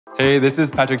Hey, this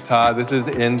is Patrick Ta. This is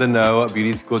In the Know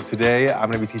Beauty School. Today, I'm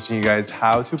gonna be teaching you guys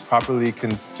how to properly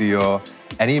conceal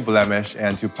any blemish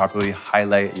and to properly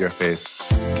highlight your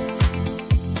face.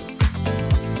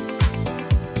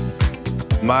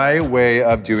 My way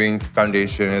of doing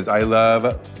foundation is I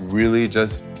love really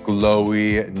just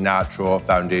glowy, natural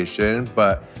foundation,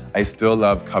 but I still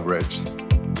love coverage.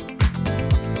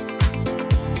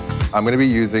 I'm gonna be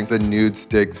using the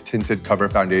Nudestix Tinted Cover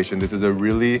Foundation. This is a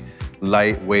really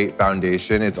lightweight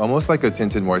foundation. It's almost like a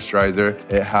tinted moisturizer.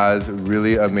 It has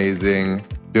really amazing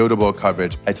buildable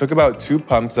coverage. I took about 2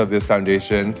 pumps of this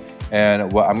foundation,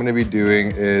 and what I'm gonna be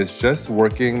doing is just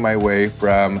working my way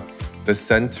from the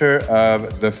center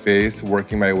of the face,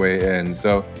 working my way in.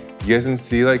 So you guys can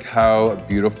see like how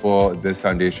beautiful this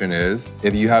foundation is.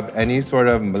 If you have any sort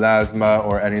of melasma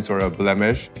or any sort of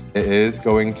blemish, it is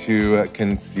going to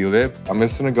conceal it. I'm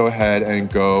just gonna go ahead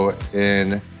and go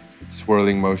in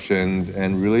swirling motions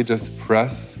and really just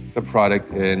press the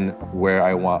product in where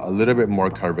I want a little bit more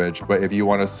coverage. But if you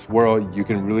want to swirl, you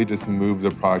can really just move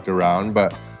the product around.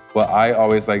 But what I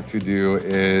always like to do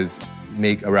is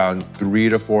make around 3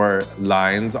 to 4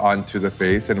 lines onto the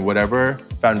face, and whatever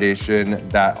foundation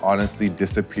that honestly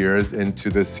disappears into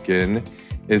the skin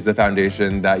is the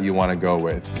foundation that you want to go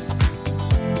with.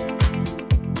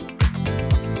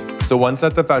 So once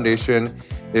that the foundation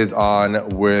is on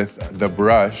with the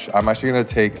brush, I'm actually gonna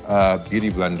take a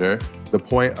Beautyblender. The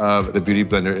point of the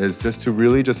Beautyblender is just to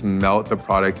really just melt the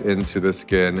product into the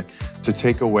skin to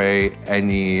take away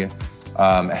any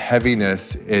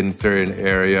heaviness in certain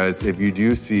areas if you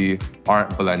do see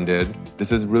aren't blended.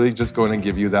 This is really just going to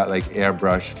give you that like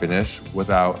airbrush finish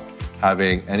without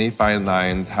having any fine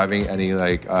lines, having any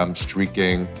like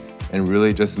streaking, and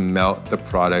really just melt the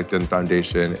product and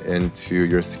foundation into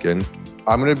your skin.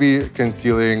 I'm gonna be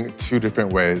concealing 2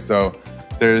 different ways. So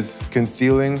there's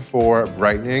concealing for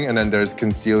brightening, and then there's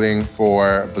concealing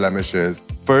for blemishes.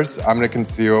 First, I'm gonna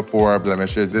conceal for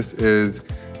blemishes. This is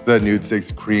the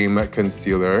Nudestix Cream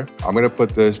Concealer. I'm gonna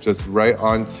put this just right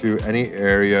onto any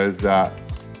areas that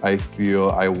I feel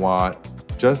I want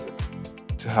just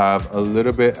to have a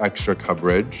little bit extra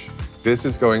coverage. This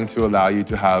is going to allow you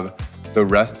to have the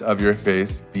rest of your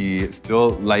face be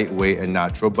still lightweight and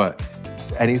natural, but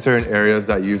any certain areas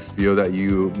that you feel that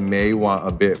you may want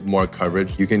a bit more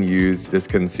coverage, you can use this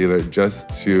concealer just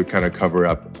to kind of cover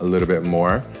up a little bit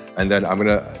more. And then I'm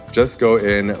gonna just go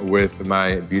in with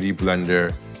my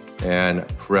Beautyblender and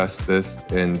press this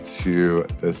into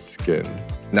the skin.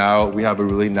 Now we have a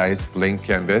really nice blank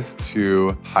canvas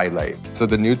to highlight. So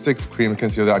the Nudestix Cream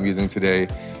Concealer I'm using today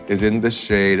is in the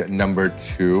shade number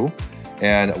 2.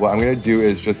 And what I'm gonna do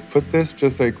is just put this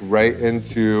just like right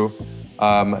into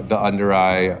the under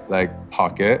eye like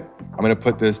pocket. I'm gonna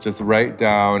put this just right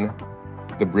down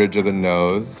the bridge of the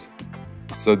nose.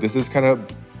 So this is kind of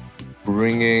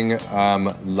bringing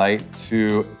light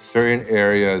to certain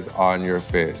areas on your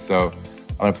face. So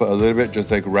I'm gonna put a little bit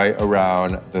just like right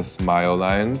around the smile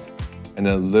lines, and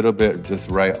a little bit just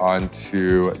right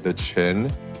onto the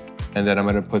chin. And then I'm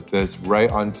gonna put this right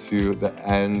onto the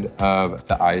end of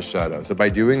the eyeshadow. So by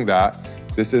doing that,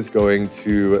 this is going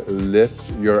to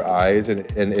lift your eyes, and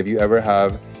if you ever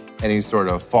have any sort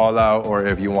of fallout, or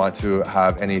if you want to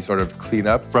have any sort of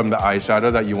cleanup from the eyeshadow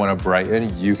that you want to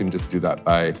brighten, you can just do that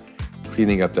by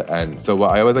cleaning up the end. So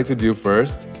what I always like to do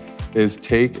first is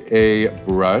take a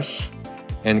brush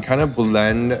and kind of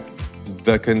blend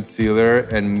the concealer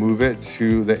and move it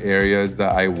to the areas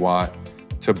that I want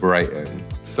to brighten.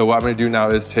 So what I'm gonna do now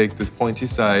is take this pointy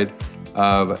side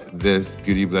of this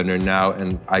Beautyblender now,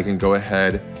 and I can go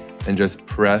ahead and just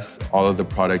press all of the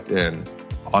product in.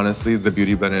 Honestly, the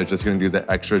Beautyblender is just gonna do the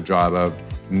extra job of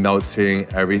melting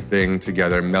everything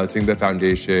together, melting the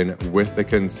foundation with the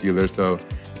concealer so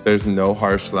there's no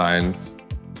harsh lines.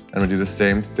 I'm gonna do the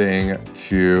same thing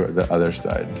to the other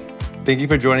side. Thank you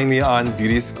for joining me on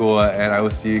Beauty School, and I will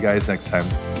see you guys next time.